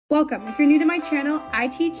Welcome. If you're new to my channel, I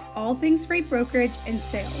teach all things freight brokerage and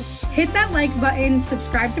sales. Hit that like button,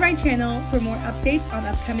 subscribe to my channel for more updates on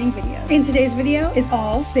upcoming videos. And today's video is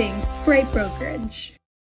all things freight brokerage.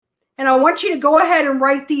 And I want you to go ahead and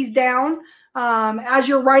write these down. As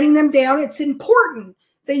you're writing them down, it's important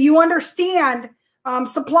that you understand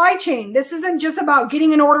supply chain. This isn't just about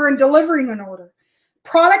getting an order and delivering an order.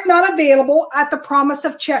 Product not available at the promise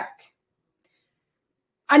of check.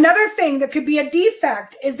 Another thing that could be a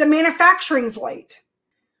defect is the manufacturing's late.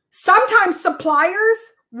 Sometimes suppliers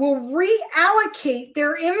will reallocate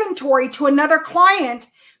their inventory to another client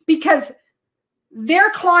because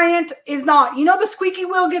their client is not, the squeaky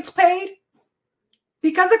wheel gets paid.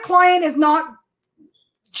 Because a client is not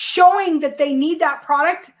showing that they need that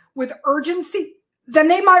product with urgency, then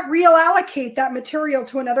they might reallocate that material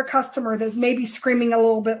to another customer that may be screaming a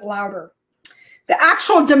little bit louder. The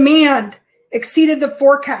actual demand exceeded the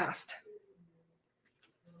forecast.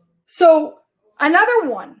 So another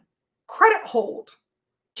one, credit hold.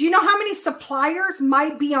 Do you know how many suppliers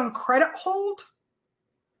might be on credit hold?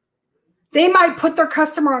 They might put their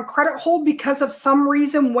customer on credit hold because of some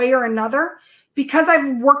reason, way or another. Because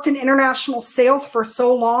I've worked in international sales for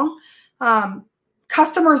so long,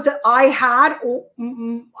 customers that I had,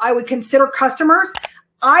 I would consider customers,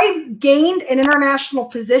 I gained an international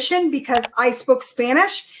position because I spoke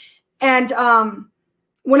Spanish. And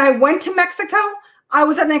when I went to Mexico, I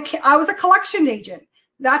was a collection agent.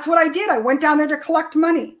 That's what I did. I went down there to collect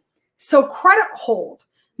money. So credit hold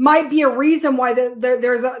might be a reason why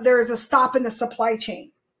there's a stop in the supply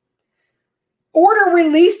chain. Order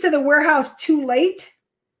released to the warehouse too late.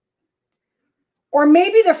 Or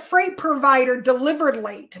maybe the freight provider delivered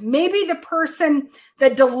late. Maybe the person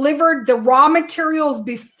that delivered the raw materials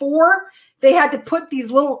before, they had to put these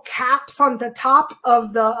little caps on the top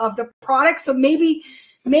of the product. So maybe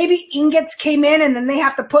ingots came in and then they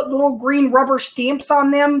have to put little green rubber stamps on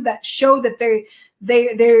them that show that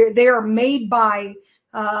they are made by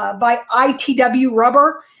ITW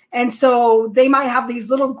rubber. And so they might have these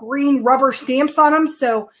little green rubber stamps on them.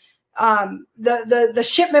 So the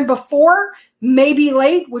shipment before may be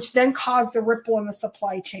late, which then caused the ripple in the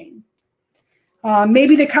supply chain.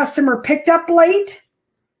 Maybe the customer picked up late.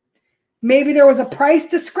 Maybe there was a price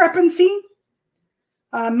discrepancy.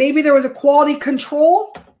 Maybe there was a quality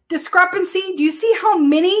control discrepancy. Do you see how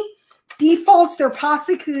many defaults there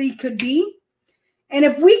possibly could be? And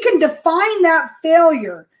if we can define that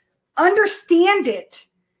failure, understand it,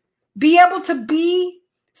 be able to be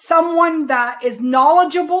someone that is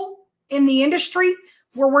knowledgeable in the industry,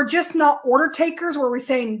 where we're just not order takers, where we're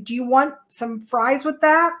saying, do you want some fries with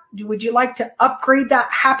that? Would you like to upgrade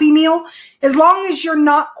that Happy Meal? As long as you're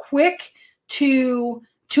not quick to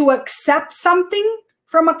accept something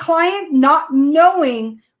from a client, not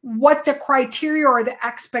knowing what the criteria or the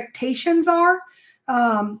expectations are,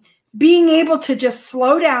 being able to just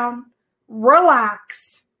slow down,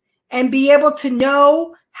 relax, and be able to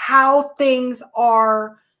know how things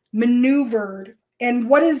are maneuvered and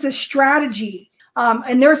what is the strategy.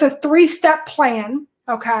 And there's a 3-step plan,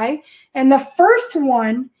 okay? And the first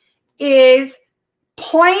one is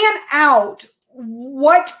plan out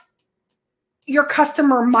what your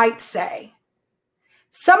customer might say.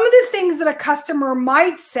 Some of the things that a customer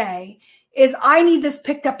might say is, I need this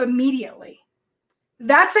picked up immediately.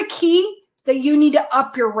 That's a key that you need to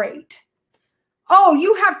up your rate. Oh,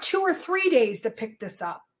 you have 2 or 3 days to pick this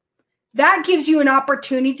up. That gives you an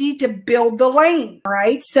opportunity to build the lane, all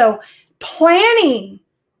right? So planning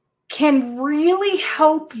can really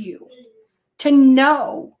help you to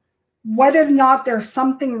know whether or not there's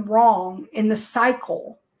something wrong in the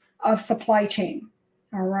cycle of supply chain,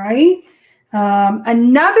 all right?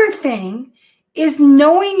 Another thing is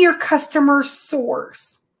knowing your customer's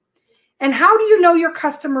source. And how do you know your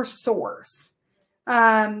customer's source?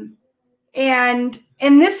 And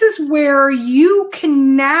this is where you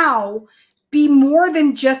can now be more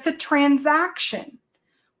than just a transaction.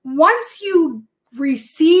 Once you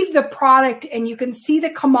receive the product and you can see the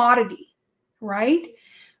commodity, right?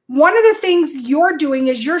 One of the things you're doing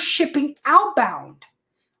is you're shipping outbound.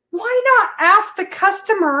 Why not ask the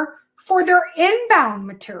customer for their inbound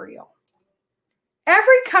material?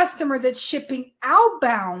 Every customer that's shipping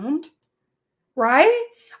outbound, right,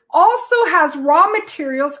 also has raw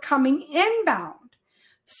materials coming inbound.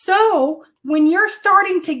 So when you're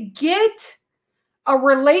starting to get a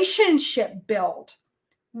relationship built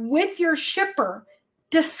with your shipper,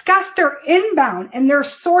 discuss their inbound and their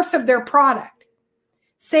source of their product.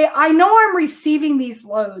 Say, I know I'm receiving these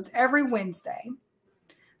loads every Wednesday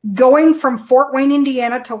going from Fort Wayne,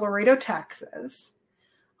 Indiana to Laredo, Texas.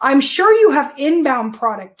 I'm sure you have inbound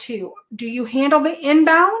product too. Do you handle the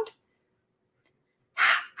inbound?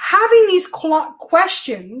 Having these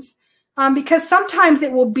questions, because sometimes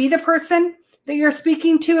it will be the person that you're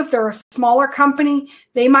speaking to. If they're a smaller company,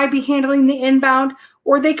 they might be handling the inbound,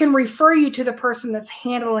 or they can refer you to the person that's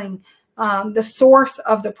handling the source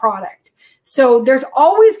of the product. So there's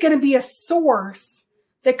always going to be a source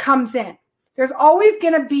that comes in. There's always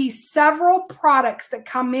going to be several products that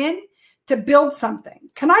come in to build something.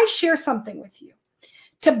 Can I share something with you?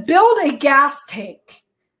 To build a gas tank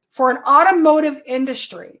for an automotive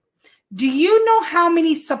industry, do you know how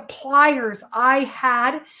many suppliers I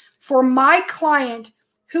had for my client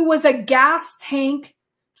who was a gas tank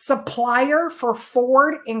supplier for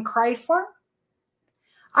Ford and Chrysler?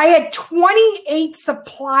 I had 28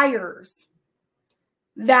 suppliers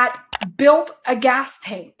that built a gas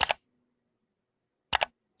tank.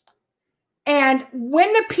 And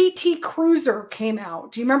when the PT Cruiser came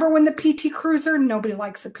out, do you remember when the PT Cruiser? Nobody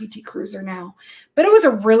likes the PT Cruiser now, but it was a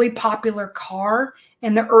really popular car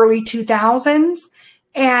in the early 2000s.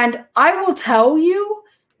 And I will tell you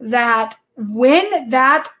that when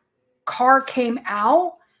that car came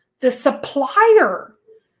out, the supplier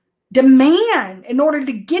demand in order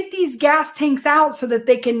to get these gas tanks out so that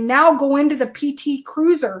they can now go into the PT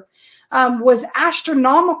Cruiser was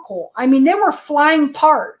astronomical. I mean, they were flying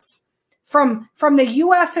parts from the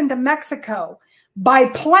US into Mexico by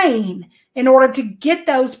plane in order to get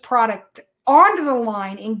those products onto the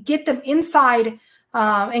line and get them inside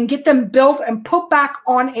and get them built and put back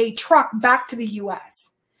on a truck back to the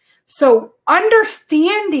US. So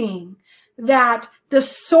understanding that the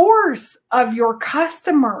source of your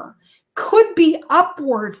customer could be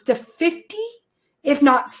upwards to 50, if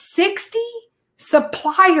not 60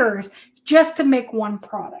 suppliers just to make one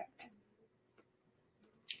product.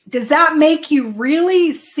 Does that make you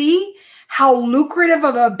really see how lucrative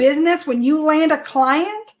of a business when you land a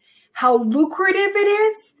client, how lucrative it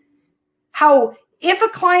is? How if a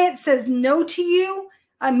client says no to you,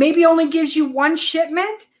 maybe only gives you one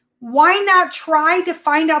shipment, why not try to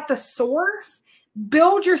find out the source?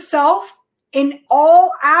 Build yourself in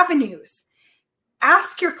all avenues.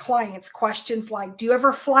 Ask your clients questions like, do you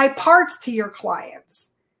ever fly parts to your clients?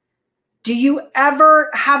 Do you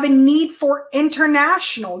ever have a need for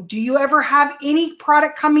international? Do you ever have any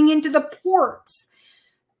product coming into the ports?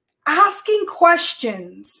 Asking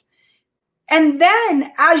questions. And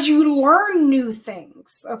then as you learn new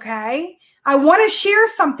things, okay, I want to share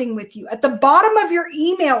something with you. At the bottom of your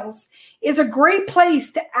emails is a great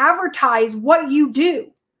place to advertise what you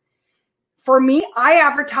do. For me, I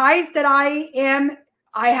advertise that I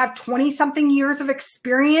have 20-something years of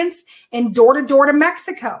experience in door-to-door to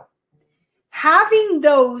Mexico. Having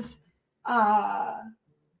those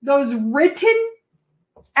written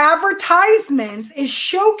advertisements is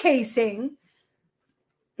showcasing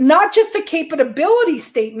not just a capability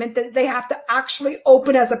statement that they have to actually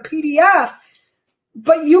open as a PDF,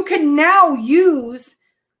 but you can now use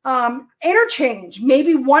interchange.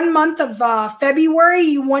 Maybe 1 month of February,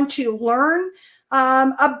 you want to learn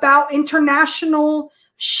about international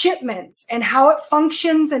shipments and how it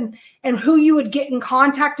functions and who you would get in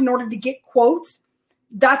contact in order to get quotes.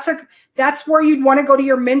 That's where you'd want to go to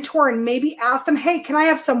your mentor and maybe ask them, hey, can I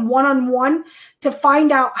have some one-on-one to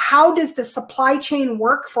find out how does the supply chain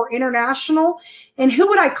work for international, and who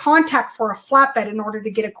would I contact for a flatbed in order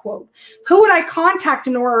to get a quote? Who would I contact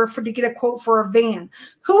in order to get a quote for a van?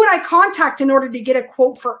 Who would I contact in order to get a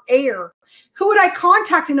quote for air? Who would I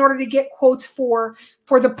contact in order to get quotes for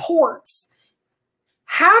the ports?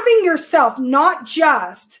 Having yourself not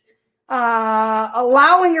just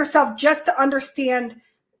allowing yourself just to understand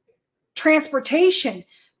transportation,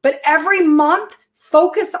 but every month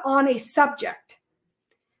focus on a subject.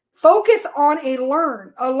 Focus on a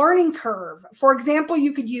learning curve. For example,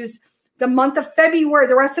 you could use the month of February,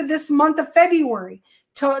 the rest of this month of February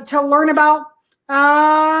to learn about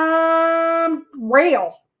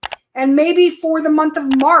rail. And maybe for the month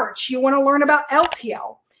of March, you want to learn about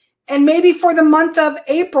LTL. And maybe for the month of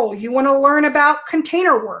April, you want to learn about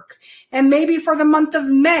container work. And maybe for the month of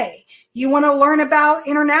May, you want to learn about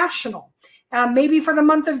international. Maybe for the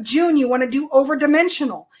month of June, you want to do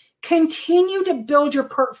over-dimensional. Continue to build your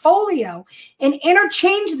portfolio and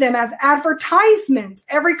interchange them as advertisements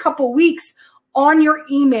every couple of weeks on your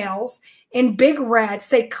emails in big red.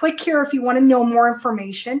 Say, click here if you want to know more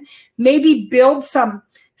information. Maybe build some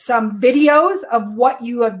videos of what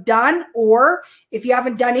you have done, or if you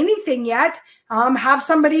haven't done anything yet, have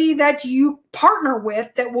somebody that you partner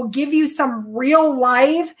with that will give you some real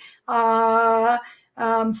live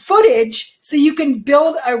footage so you can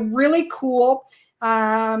build a really cool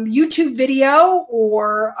YouTube video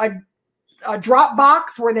or a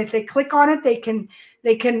Dropbox where if they click on it, they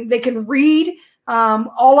can read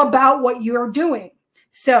all about what you're doing.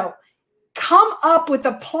 So come up with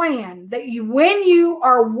a plan that when you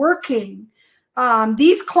are working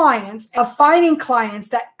these clients, of finding clients,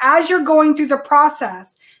 that as you're going through the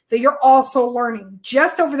process, that you're also learning.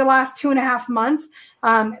 Just over the last 2.5 months,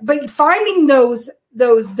 but finding those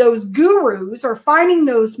gurus or finding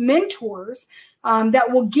those mentors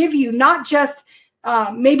that will give you not just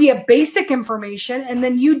maybe a basic information, and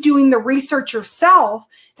then you doing the research yourself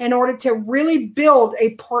in order to really build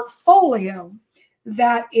a portfolio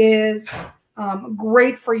that is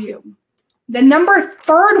great for you. The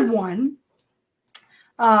third one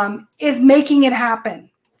is making it happen.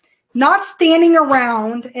 Not standing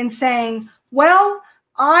around and saying, well,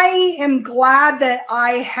 I am glad that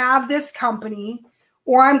I have this company,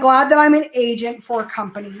 or I'm glad that I'm an agent for a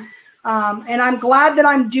company, and I'm glad that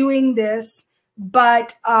I'm doing this,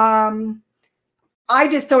 but I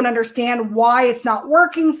just don't understand why it's not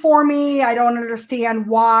working for me. I don't understand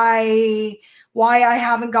why I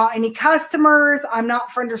haven't got any customers. I'm not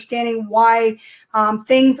for understanding why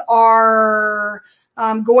things are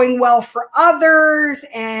going well for others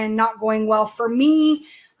and not going well for me.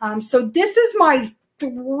 So this is my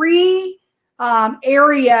 3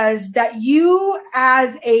 areas that you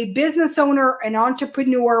as a business owner, an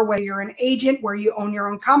entrepreneur, whether you're an agent, where you own your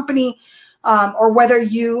own company, or whether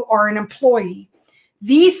you are an employee,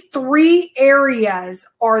 these 3 areas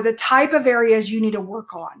are the type of areas you need to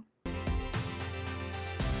work on.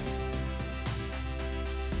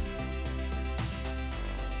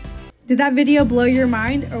 Did that video blow your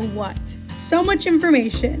mind or what? So much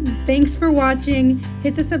information. Thanks for watching.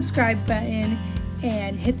 Hit the subscribe button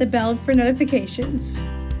and hit the bell for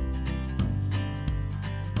notifications.